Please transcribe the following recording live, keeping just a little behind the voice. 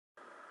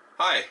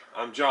Hi,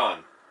 I'm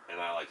John,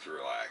 and I like to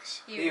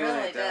relax. He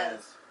really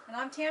does. And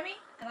I'm Tammy,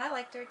 and I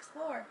like to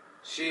explore.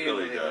 She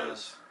really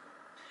does.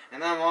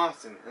 And I'm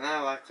Austin, and I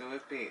like to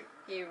repeat.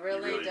 He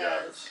really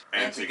does.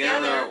 And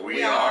together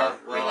we are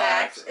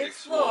Relax,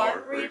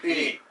 Explore,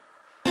 Repeat.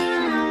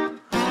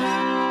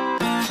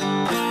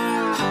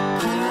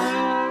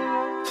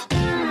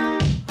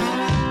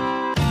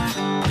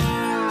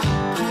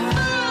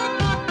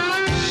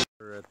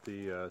 We're at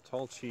the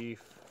Tall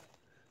Chief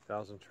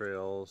Thousand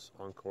Trails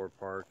Encore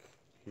Park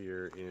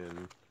here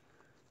in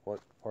what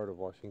part of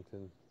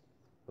Washington?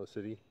 What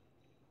city?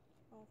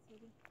 Falls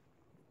City.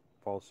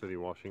 Falls City,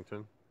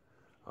 Washington.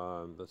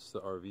 That's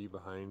the RV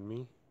behind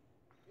me.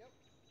 Yep.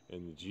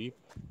 And the Jeep.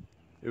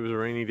 It was a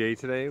rainy day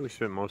today. We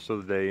spent most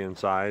of the day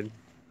inside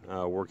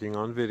working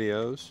on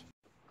videos.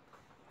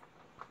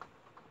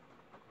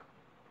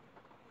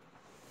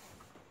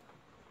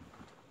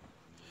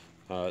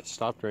 It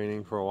stopped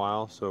raining for a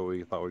while, so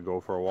we thought we'd go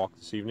for a walk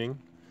this evening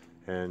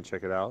and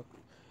check it out.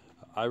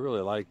 I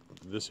really like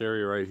this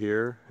area right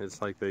here.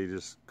 It's like they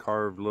just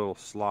carved little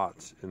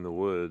slots in the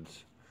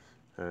woods,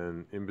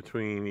 and in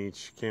between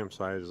each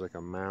campsite is like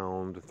a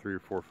mound 3 or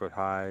 4 foot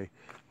high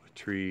with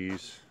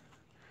trees.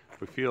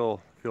 We feel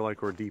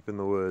like we're deep in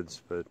the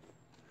woods, but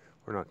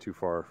we're not too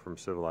far from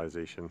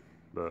civilization,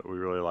 but we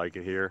really like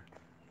it here.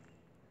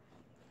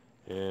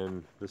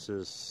 And this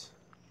is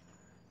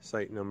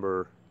site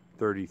number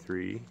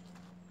 33,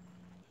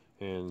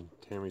 and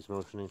Tammy's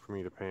motioning for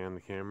me to pan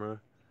the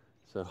camera,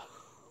 so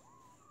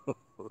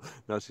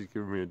now she's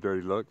giving me a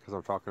dirty look because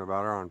I'm talking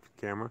about her on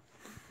camera.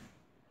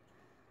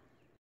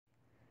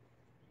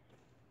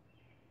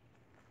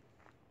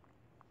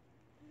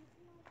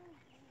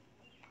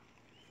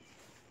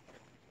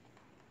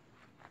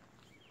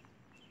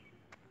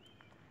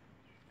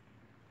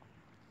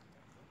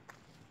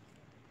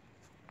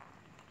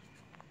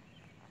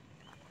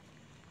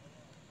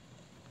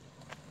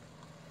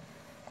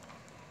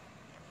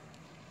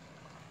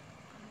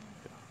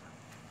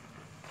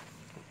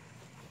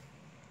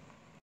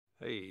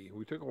 Hey,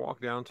 we took a walk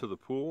down to the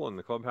pool in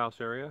the clubhouse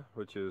area,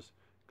 which is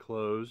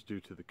closed due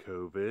to the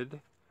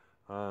COVID.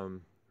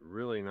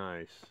 Really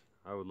nice.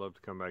 I would love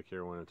to come back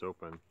here when it's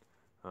open.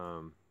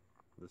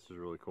 This is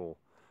really cool.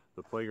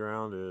 The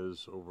playground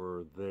is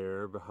over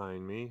there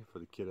behind me for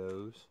the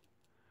kiddos.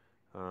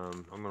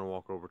 I'm going to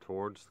walk over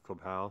towards the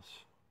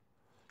clubhouse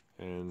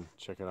and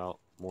check it out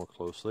more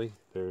closely.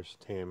 There's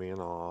Tammy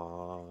and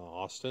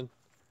Austin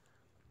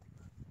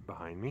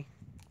behind me.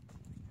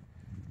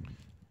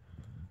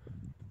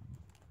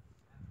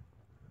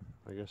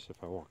 I guess if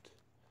I walked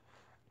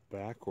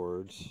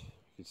backwards, you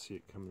could see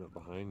it coming up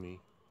behind me.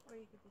 Or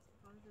you could just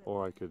pause it.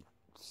 Or I could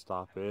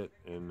stop it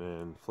and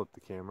then flip the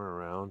camera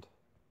around.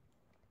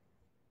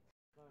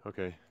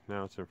 Okay,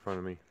 now it's in front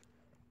of me.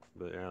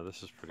 But yeah,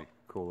 this is pretty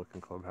cool looking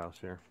clubhouse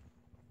here.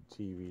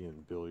 TV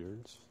and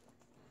billiards.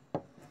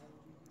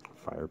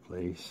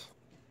 Fireplace.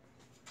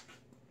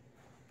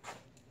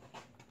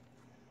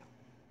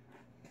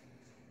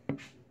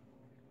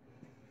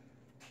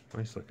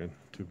 Nice looking.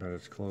 Too bad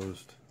it's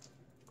closed.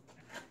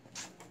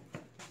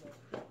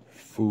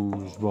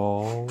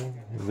 Foosball,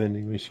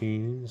 vending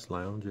machines,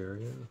 lounge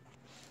area.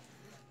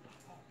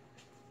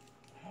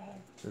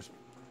 There's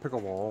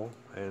pickleball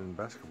and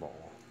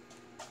basketball.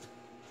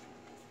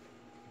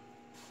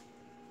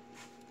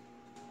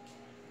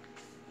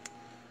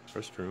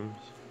 Restrooms.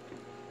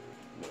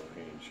 No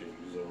handshake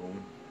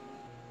zone.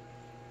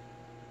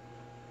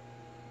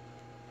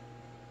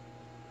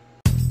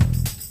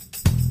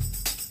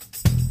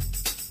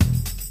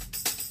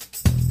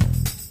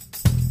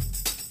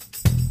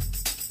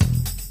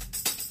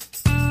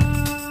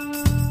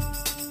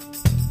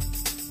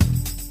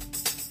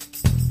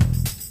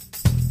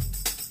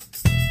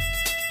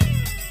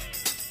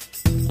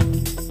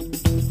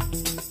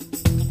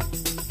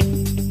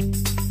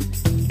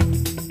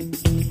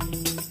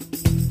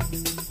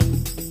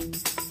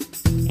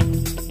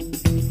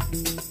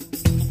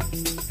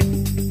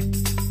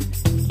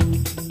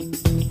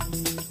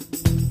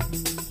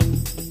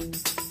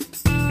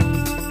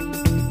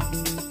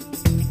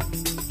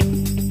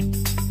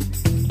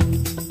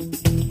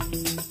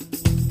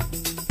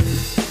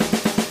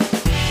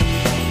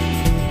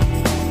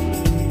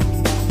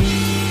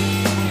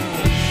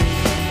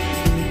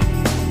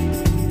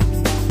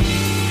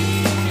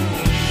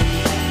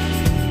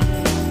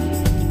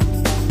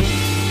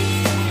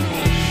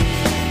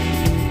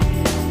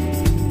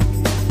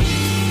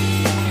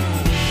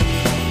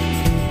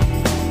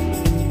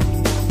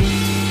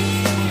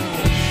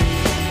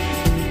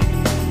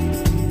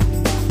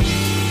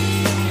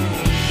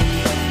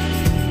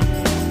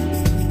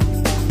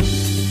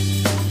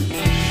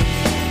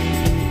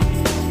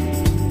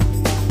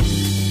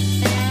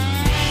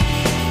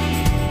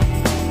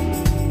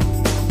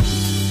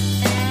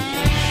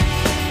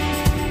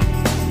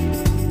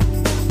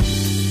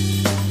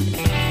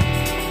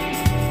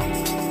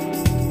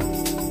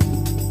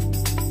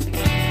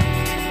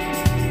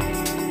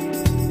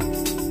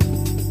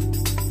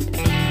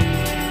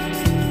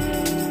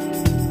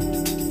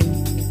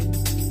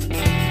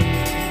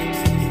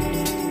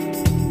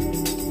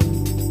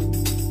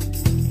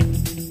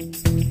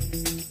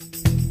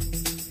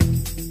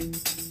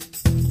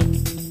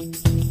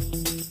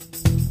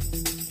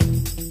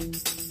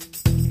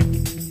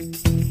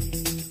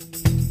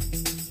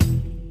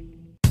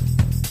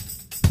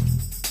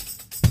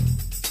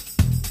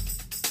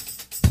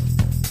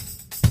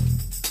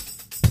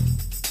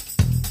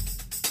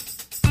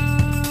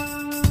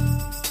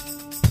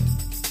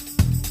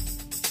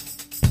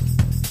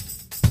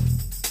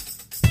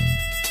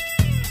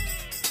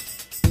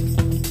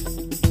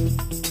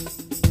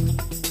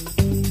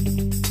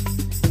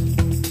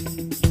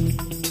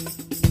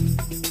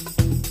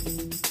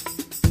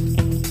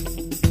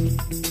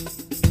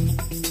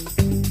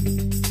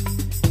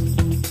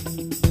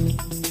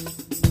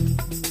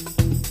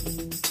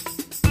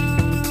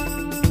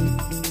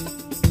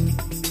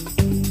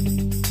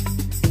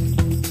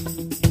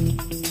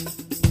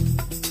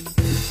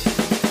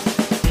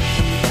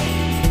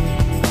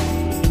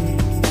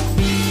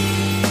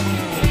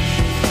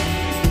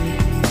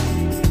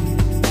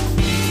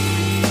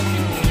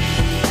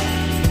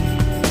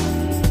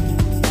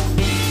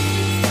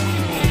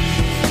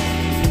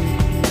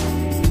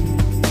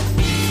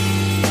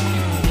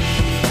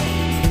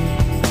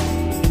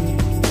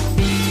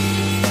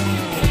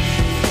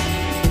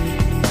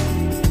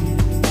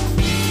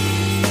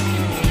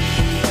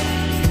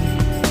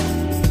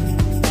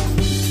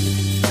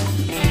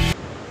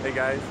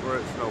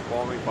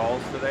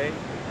 today.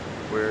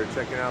 We're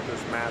checking out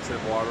this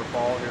massive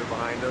waterfall here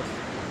behind us.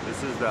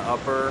 This is the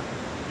upper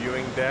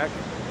viewing deck,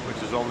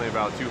 which is only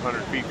about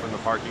 200 feet from the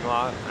parking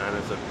lot, and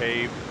it's a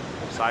paved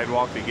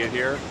sidewalk to get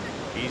here.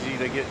 Easy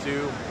to get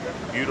to,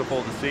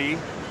 beautiful to see.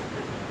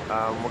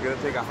 We're going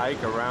to take a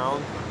hike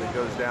around that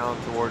goes down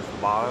towards the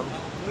bottom,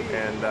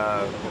 and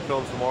we'll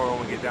film some more when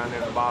we get down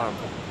there at the bottom.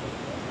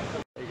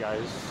 Hey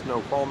guys,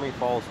 Snoqualmie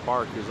Falls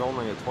Park is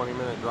only a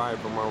 20-minute drive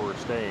from where we're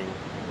staying.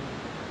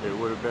 It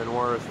would have been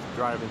worth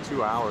driving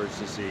 2 hours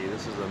to see.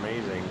 This is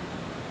amazing.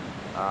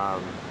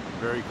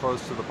 Very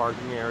close to the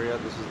parking area.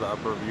 This is the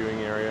upper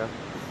viewing area.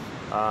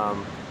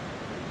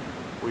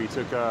 We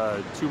took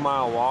a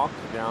 2-mile walk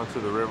down to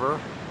the river,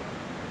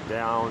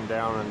 down,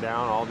 down, and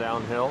down, all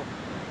downhill.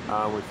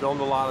 We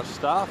filmed a lot of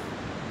stuff.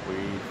 We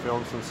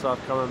filmed some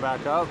stuff coming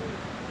back up,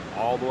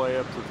 all the way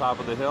up to the top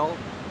of the hill.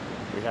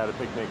 We had a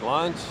picnic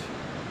lunch,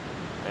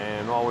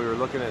 and while we were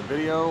looking at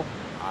video,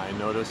 I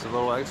noticed a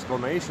little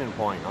exclamation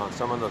point on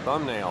some of the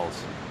thumbnails.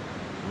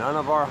 None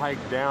of our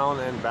hike down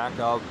and back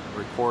up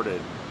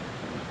recorded.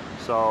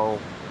 So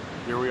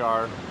here we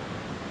are.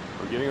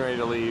 We're getting ready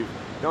to leave.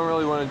 Don't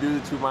really want to do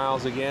the 2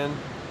 miles again,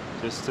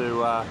 just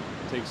to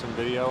take some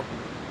video,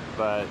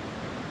 but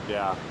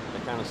yeah,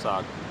 it kind of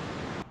sucked.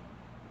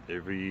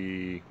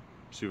 Every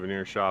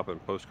souvenir shop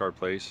and postcard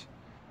place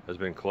has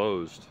been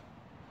closed,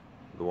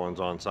 the ones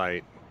on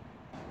site.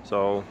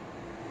 So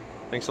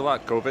thanks a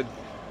lot, COVID.